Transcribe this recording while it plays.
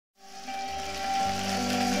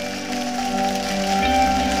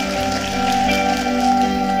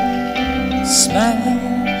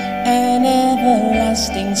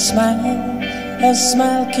everlasting smile. A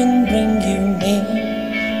smile can bring you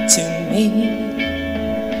near to me.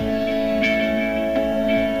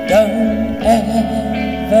 Don't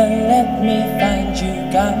ever let me find you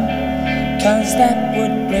gone, 'cause that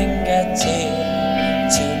would bring a tear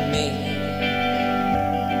to me.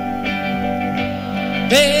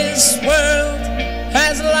 This world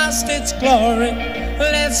has lost its glory.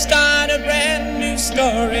 Let's start a brand new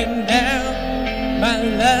story now, my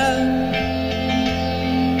love.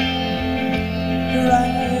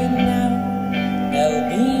 Right now, there'll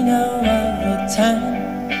be no other time,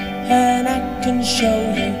 and I can show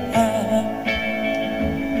you how,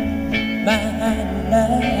 my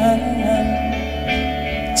love.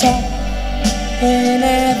 Talk in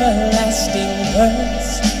everlasting words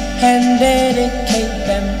and dedicate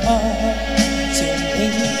them all to me,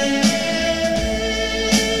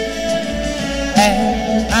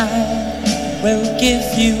 and I will give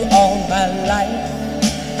you all my life.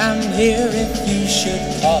 I'm here if you should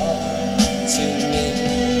call to me.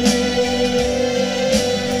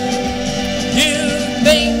 You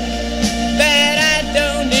think that I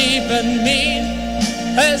don't even mean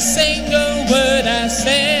a single word I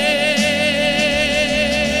say.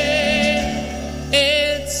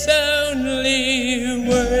 It's only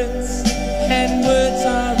words, and words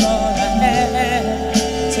are all I have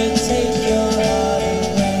to take your heart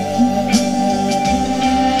away.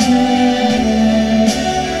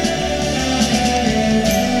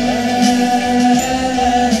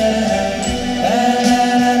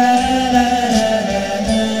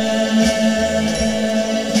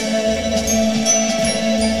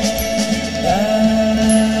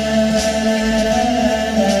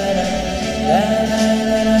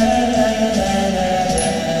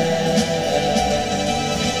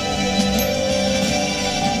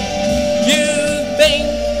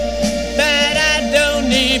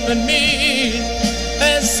 Mean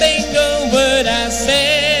a single word I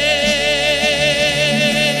say.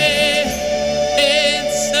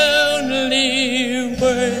 It's only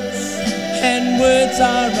words, and words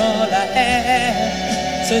are all I have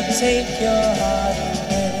to take your heart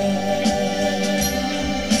away.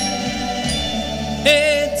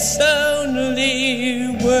 It's only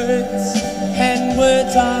words, and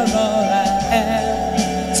words are all I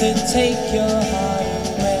have to take your heart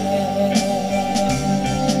away.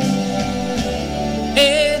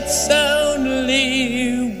 It's only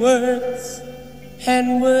words,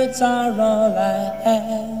 and words are all I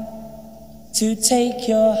have to take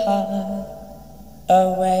your heart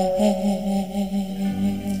away.